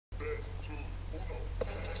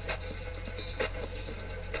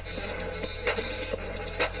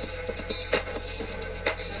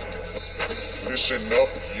Listen up,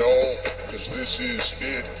 y'all, cause this is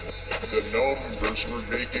it. The numbers we're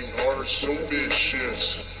making are so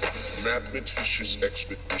vicious. Mathmaticious,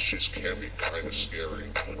 expeditious can be kinda scary.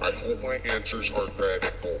 I hope my answers are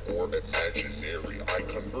radical or imaginary. I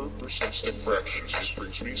convert percents to fractions, this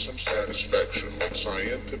brings me some satisfaction, like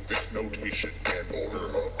scientific notation and order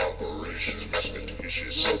of operations.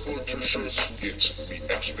 Mathmaticious, repetitious, gets me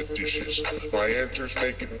expeditious. My answers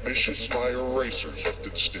make it vicious, my erasers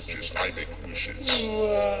often stitches. I make wishes.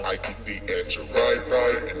 I get the answer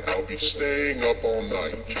right, and I'll be staying up all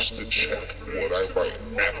night just to check what I write.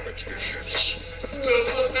 Mathmaticious. The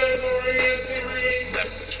Pythagorean theory.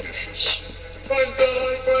 Mathmaticious. Finds the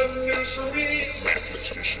hypotenuse for me.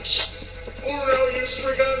 Mathmaticious. Or I'll use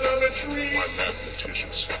trigonometry. I'm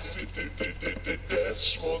mathematicious.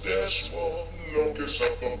 Decimal. Locus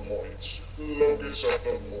of the points. Locus of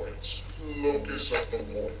the points. Locus of the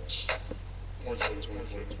points. Points.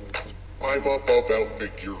 I'm up about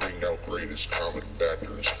figuring out greatest common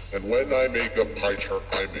factors, and when I make a pie chart,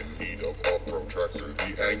 I'm in need of a protractor.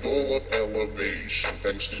 The angle of elevation,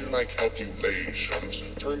 thanks to my calculations,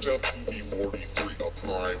 turns out to be 43, a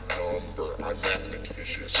prime number. I'm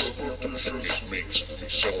mathematicious. It makes me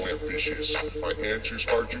so ambitious. My answers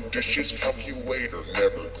are judicious. Calculator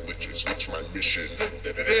never glitches. It's my mission.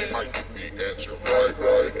 I get the answer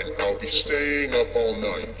right, and I'll be staying up all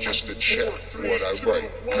night just to check what I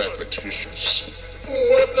write. Mathematicious.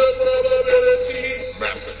 What's the probability?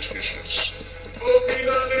 Mathematicious. Of me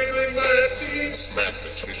not nailing my axes?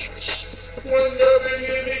 Mathematicious. When having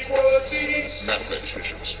inequalities?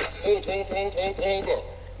 Mathematicious. Hold up.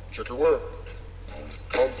 Check your work.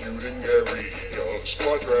 Computing areas,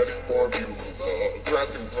 quadratic formula,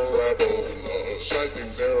 graphing parabolas, I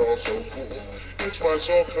think they're all so cool. It's my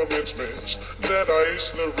soft commencements that I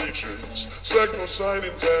ace the regions. Sec, cosine,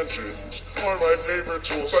 and tangent are my favorite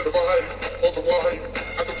tools. I divide, multiply,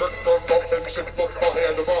 and the direct round off and simplify.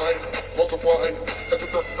 I divide, multiply, and the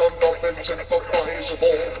direct round off and simplify is a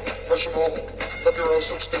ball. Rational, vector,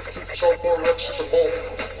 substitute, solve for x is a ball.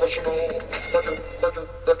 Rational,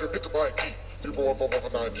 vector, hit the by key. 3, 4, 4,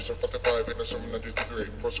 5, 9, 2, 7, 5, 8, 9, 7, 9, 2, 3,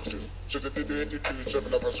 4, 6, 2, 6, 2, 2, 2, 2,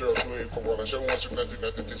 7, 9, 5, 0, 2, 8, 4, 1, 9, 7, 1, 6, 9, 2,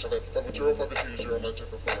 9, 3, 7, 5, 0, 5, 2, 0, 9, 2,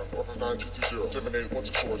 4, 4, 5, 9, 2, 2, 0, 7, 8, 1,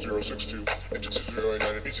 6, 4, 0, 6, 2, 8, 6, 0, 8,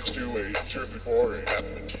 9, 8, 6, 2, 8, 2, 3, 4, 8.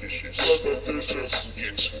 Mathematicious. Repetitious.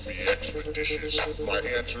 Gets me expeditious. My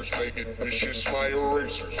answers make it vicious. My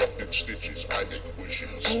erasers up in stitches. I make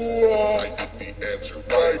wishes. I get the answer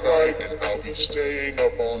right, and I'll be staying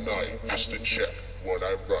up all night just to check what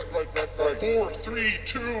I write. Right. 4, 3,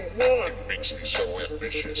 2, 1. It makes me so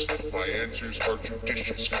ambitious. My answers are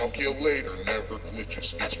judicious. Calculator never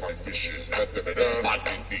glitches. It's my mission. I get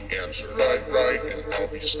the answer right, and I'll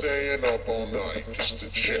be staying up all night just to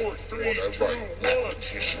check 4, 3, what I 2, write. 1.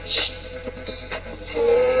 Mathematicious.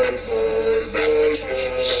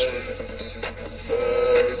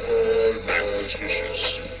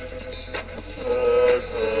 Mathematicious.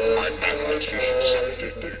 I'm mathematicious.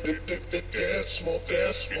 Decimal.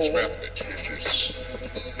 It's mathematicious.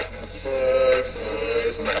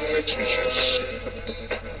 Mathematicious.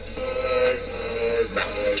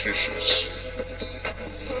 Mathematicious.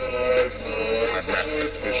 I'm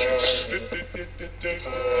mathematicious.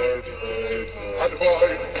 I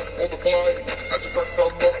divide, multiply, and subtract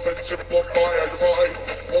them up and simplify. I divide,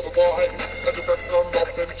 multiply, and subtract them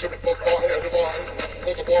up and simplify. I divide,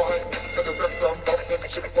 multiply, and subtract them up and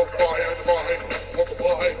simplify. I divide,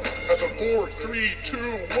 multiply, as a 4, 3, 2,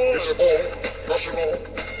 1. It's a ball, rational,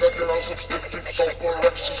 vector and substitute, solve for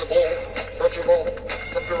x is a ball. Rational,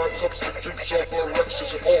 vector and substitute, solve for x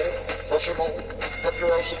is a ball. Rational,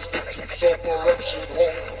 vector and substitute, solve for x is a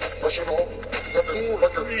ball. Rational,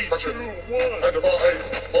 vector, 3, 2, 1. I divide,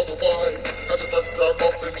 multiply, and subtract them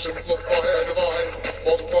up and simplify. I divide,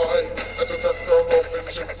 multiply, and subtract them up and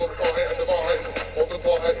simplify. I divide,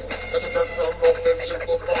 multiply, and subtract them up and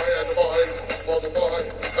simplify. I divide, multiply,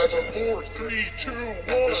 as a 4, 3, 2, 1.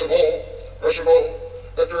 It's a ball, rational,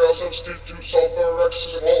 vector L substitute, solve for x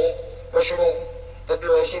is a ball. Rational,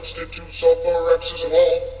 vector L substitute, solve for x is a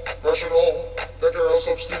ball. Rational, vector L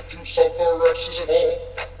substitute, solve for x is a ball.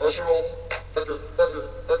 Rational, vector.